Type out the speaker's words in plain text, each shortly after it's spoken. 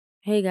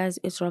Hey guys,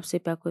 it's Robsy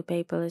back with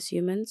Paperless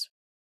Humans.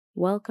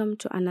 Welcome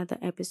to another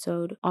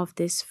episode of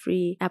this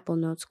free Apple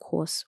Notes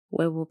course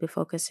where we'll be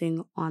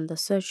focusing on the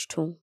search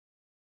tool.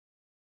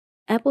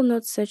 Apple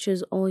Notes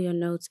searches all your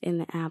notes in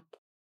the app.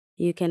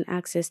 You can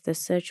access the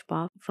search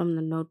bar from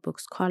the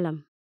Notebooks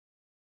column.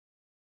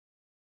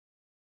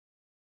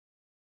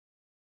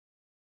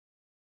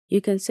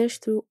 You can search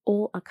through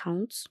all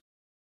accounts,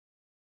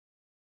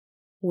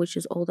 which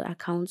is all the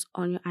accounts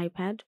on your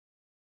iPad,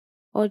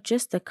 or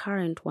just the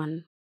current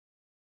one,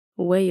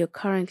 where your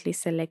currently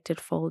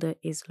selected folder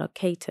is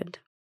located.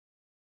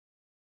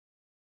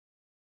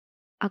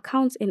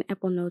 Accounts in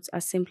Apple Notes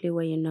are simply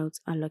where your notes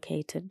are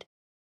located.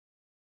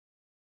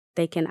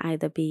 They can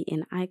either be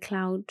in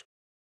iCloud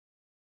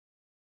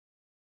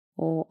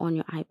or on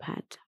your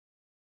iPad.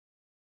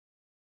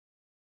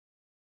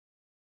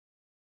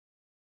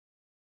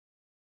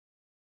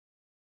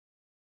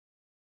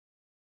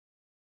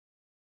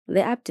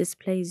 The app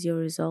displays your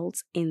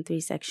results in three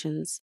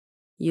sections.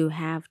 You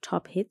have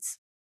top hits,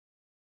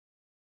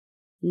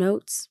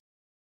 notes,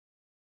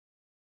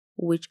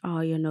 which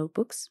are your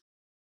notebooks,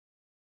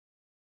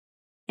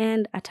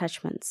 and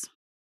attachments.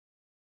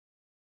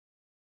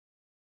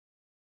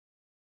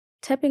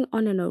 Tapping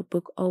on a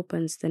notebook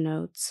opens the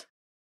notes.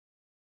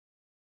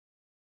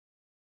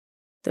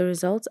 The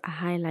results are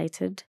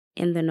highlighted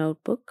in the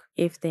notebook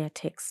if they are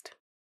text.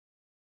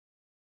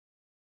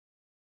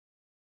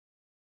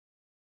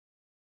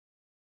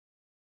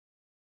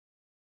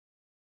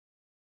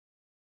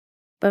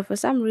 But for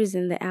some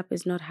reason, the app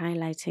is not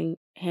highlighting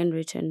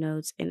handwritten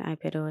notes in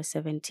iPadOS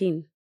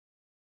 17.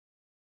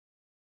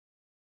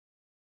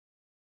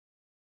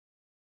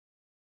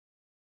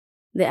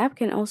 The app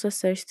can also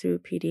search through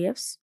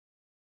PDFs,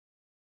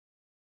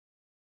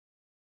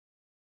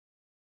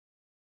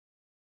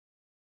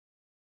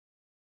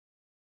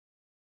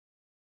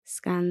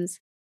 scans,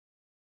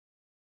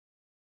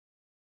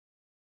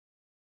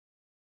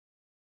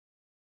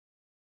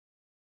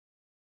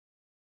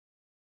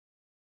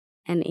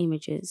 and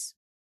images.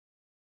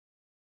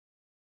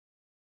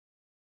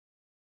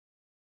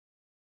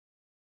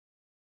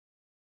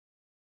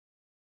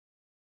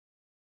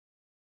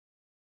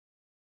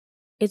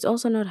 It's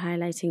also not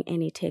highlighting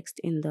any text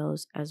in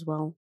those as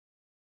well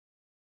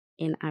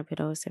in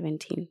iPadOS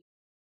 17.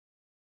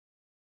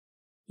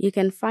 You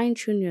can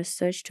fine-tune your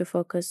search to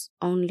focus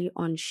only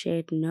on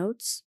shared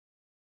notes,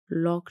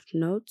 logged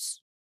notes,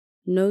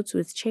 notes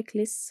with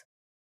checklists,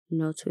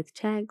 notes with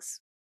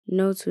tags,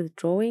 notes with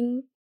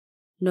drawing,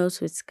 notes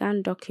with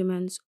scanned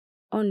documents,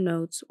 or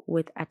notes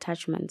with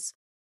attachments.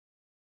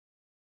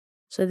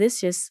 So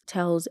this just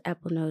tells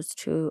Apple Notes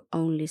to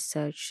only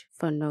search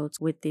for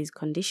notes with these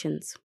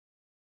conditions.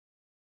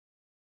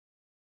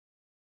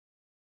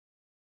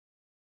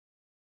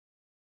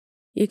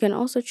 You can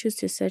also choose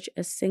to search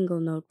a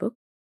single notebook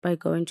by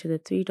going to the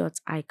three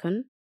dots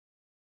icon,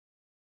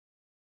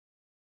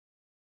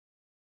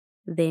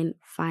 then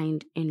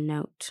find a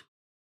note.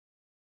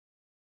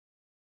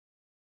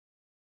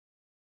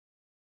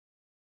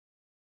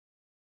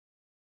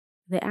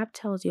 The app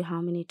tells you how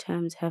many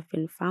terms have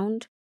been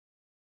found,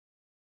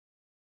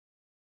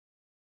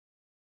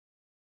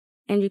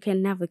 and you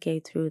can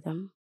navigate through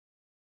them.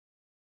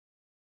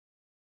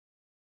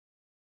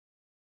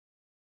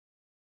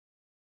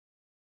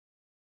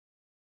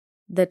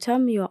 The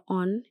term you're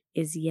on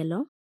is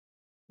yellow,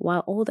 while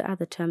all the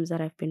other terms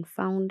that have been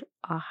found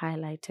are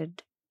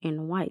highlighted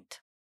in white.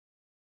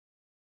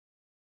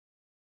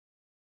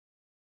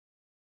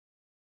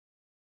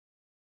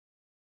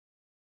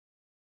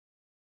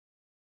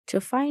 To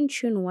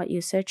fine-tune what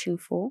you're searching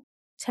for,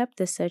 tap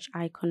the search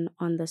icon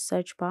on the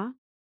search bar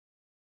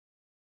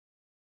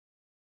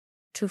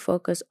to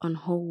focus on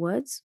whole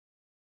words,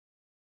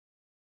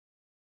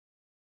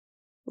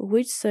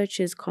 which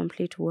searches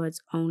complete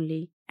words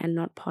only and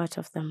not part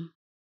of them.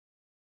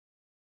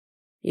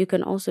 You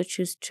can also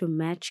choose to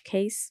match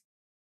case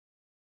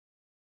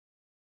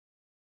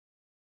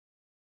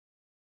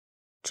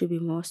to be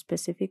more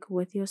specific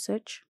with your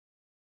search.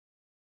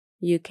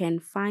 You can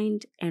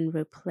find and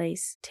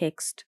replace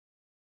text.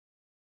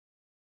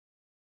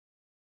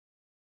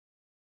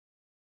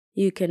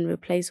 You can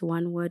replace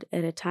one word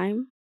at a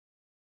time,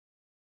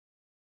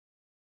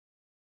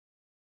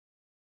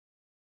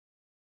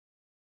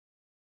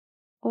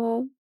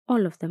 or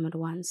all of them at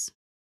once.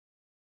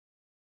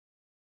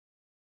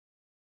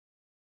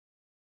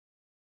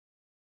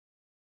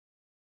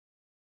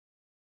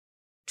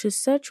 To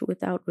search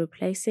without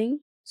replacing,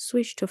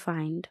 switch to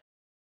find.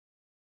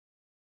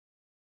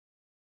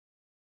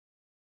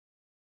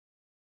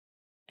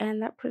 And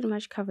that pretty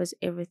much covers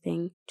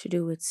everything to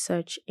do with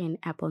search in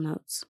Apple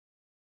Notes.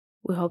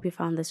 We hope you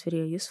found this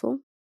video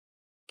useful.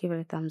 Give it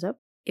a thumbs up.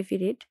 If you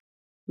did,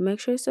 make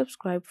sure you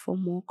subscribe for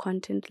more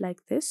content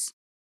like this.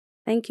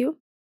 Thank you,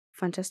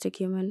 Fantastic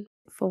Human,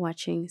 for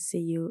watching. See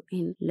you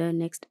in the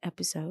next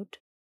episode.